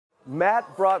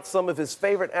Matt brought some of his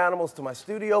favorite animals to my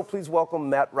studio. Please welcome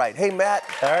Matt Wright. Hey, Matt.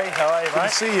 Harry, how are you, mate? Good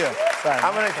to see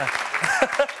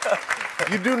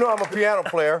you. You do know I'm a piano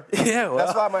player. Yeah, well.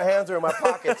 That's why my hands are in my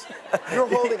pockets. You're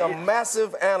holding a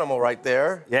massive animal right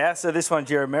there. Yeah, so this one's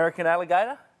your American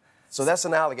alligator. So that's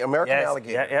an alligator, American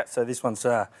alligator. Yeah. So this one's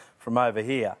from over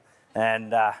here.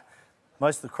 And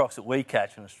most of the crocs that we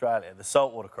catch in Australia, the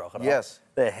saltwater crocodile, yes,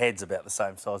 their head's about the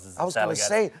same size as this alligator. I was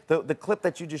going to say, the clip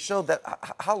that you just showed,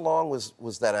 how long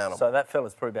was that animal? So that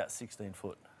fella's probably about 16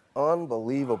 foot.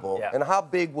 Unbelievable. Yeah. And how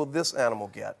big will this animal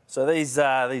get? So these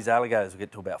alligators will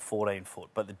get to about 14 foot.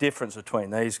 But the difference between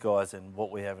these guys and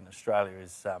what we have in Australia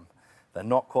is they're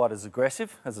not quite as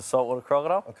aggressive as a saltwater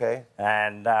crocodile. Okay.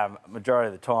 And majority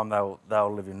of the time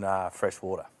they'll live in fresh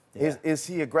water. Yeah. Is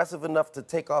he aggressive enough to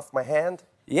take off my hand?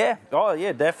 Yeah. Oh,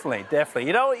 yeah, definitely.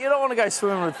 You don't want to go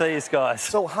swimming with these guys.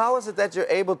 So how is it that you're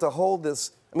able to hold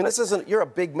this? I mean, you're a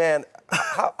big man.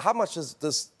 How much is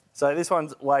this? So this one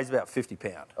weighs about 50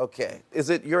 pounds. Okay. Is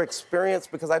it your experience?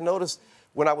 Because I noticed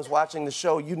when I was watching the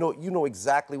show, you know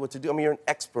exactly what to do. I mean, you're an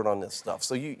expert on this stuff,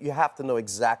 so you have to know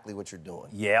exactly what you're doing.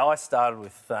 Yeah, I started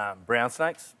with brown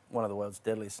snakes, one of the world's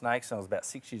deadliest snakes, and I was about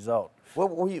 6 years old.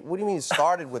 What do you mean you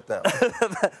started with them?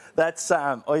 That's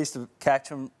I used to catch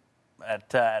them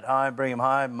at home, bring them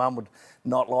home. Mum would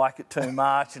not like it too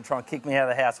much and try and kick me out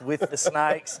of the house with the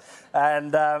snakes.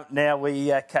 And now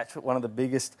we catch one of the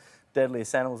biggest,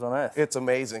 deadliest animals on earth. It's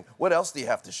amazing. What else do you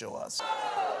have to show us?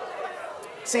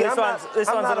 See, I'm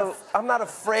not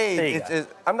afraid.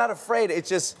 I'm not afraid. It's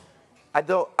just,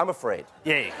 I'm afraid.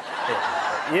 Yeah.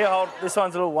 You hold, this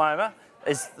one's a little womer.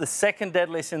 It's the second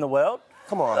deadliest in the world.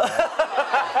 Come on, man.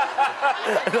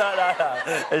 No,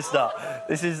 it's not.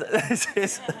 This is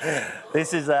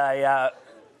a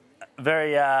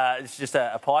very, it's just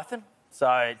a python.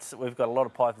 So we've got a lot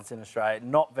of pythons in Australia,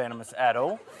 not venomous at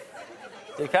all.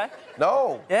 Okay?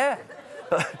 No. Yeah.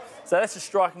 So that's a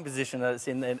striking position that it's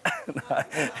in there.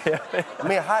 I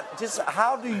mean,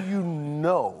 how do you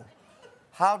know?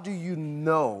 How do you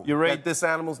know that this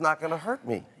animal's not going to hurt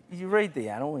me? You read the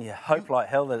animal and you hope like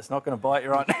hell that it's not going to bite you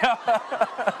right now.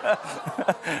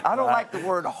 I don't like the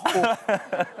word hope.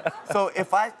 So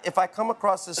if I come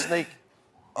across this snake,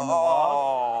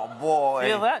 oh boy.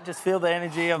 Feel that? Just feel the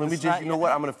energy of the snake. You know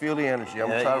what? I'm going to feel the energy. I'm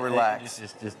going to try to relax.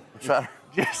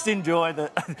 Just enjoy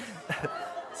the...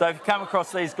 So if you come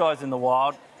across these guys in the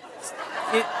wild,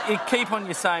 you keep on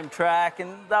your same track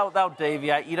and they'll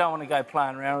deviate. You don't want to go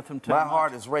playing around with them too much. My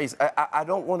heart is racing. I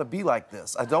don't want to be like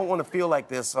this. I don't want to feel like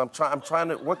this. I'm trying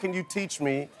to... What can you teach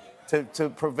me to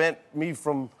prevent me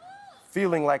from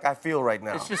feeling like I feel right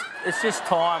now? It's just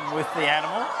time with the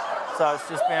animal. So it's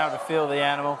just being able to feel the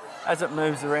animal as it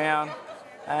moves around.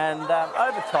 And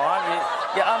over time,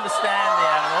 you understand the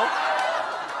animal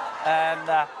and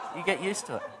you get used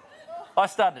to it. I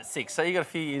started at 6, so you got a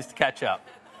few years to catch up.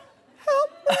 Help!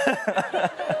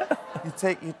 you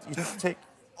take.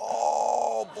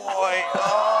 Oh boy!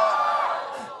 Oh.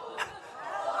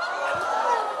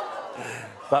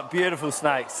 But beautiful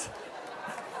snakes.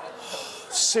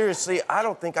 Seriously, I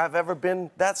don't think I've ever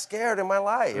been that scared in my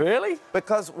life. Really?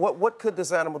 Because what could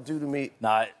this animal do to me?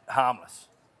 No, harmless.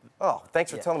 Oh,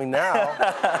 thanks for telling me now.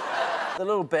 The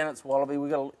little Bennett's wallaby,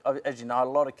 we've got, as you know, a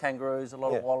lot of kangaroos, a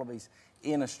lot of wallabies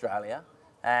in Australia,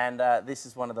 and this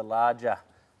is one of the larger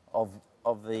of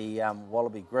the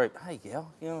wallaby group. Hey,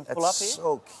 girl, you want to pull up here? That's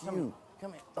so cute.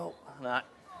 Come here. Oh, no.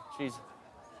 She's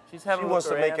having a look around. She wants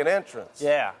to make an entrance.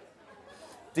 Yeah.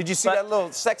 Did you see that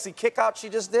little sexy kick out she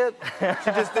just did? She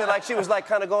just did she was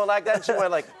kind of going like that, and she went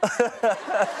like...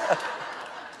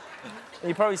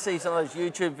 You probably see some of those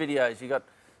YouTube videos. You got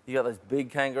those big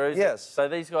kangaroos. Yes. So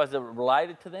these guys are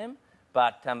related to them,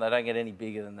 but they don't get any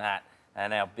bigger than that.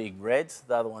 And our big reds,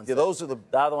 they're the ones. Yeah, those are the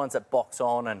ones that box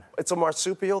on and. It's a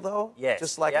marsupial though. Yes.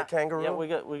 Just like a kangaroo. Yeah, we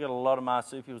got a lot of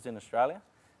marsupials in Australia,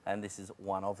 and this is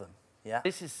one of them. Yeah.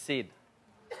 This is Sid.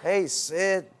 Hey,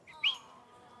 Sid.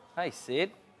 Hey,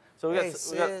 Sid. So we've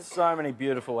got so many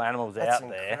beautiful animals out there.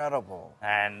 That's incredible.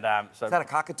 And so. Is that a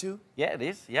cockatoo? Yeah, it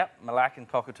is. Yep, Malaccan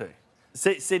cockatoo.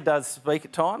 Sid does speak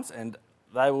at times, and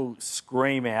they will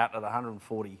scream out at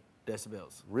 140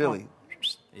 decibels. Really?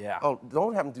 Yeah. Oh,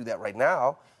 don't have him do that right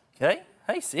now. Okay.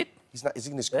 Hey, Sid. He's not. Is he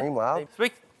going to scream loud?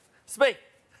 Speak.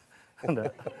 Come on.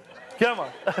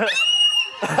 That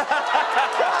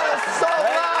was so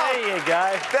loud. There you go.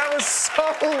 That was so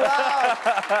loud.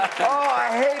 Oh, I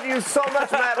hate you so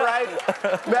much, Matt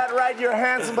Wright. Matt Wright, you're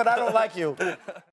handsome, but I don't like you.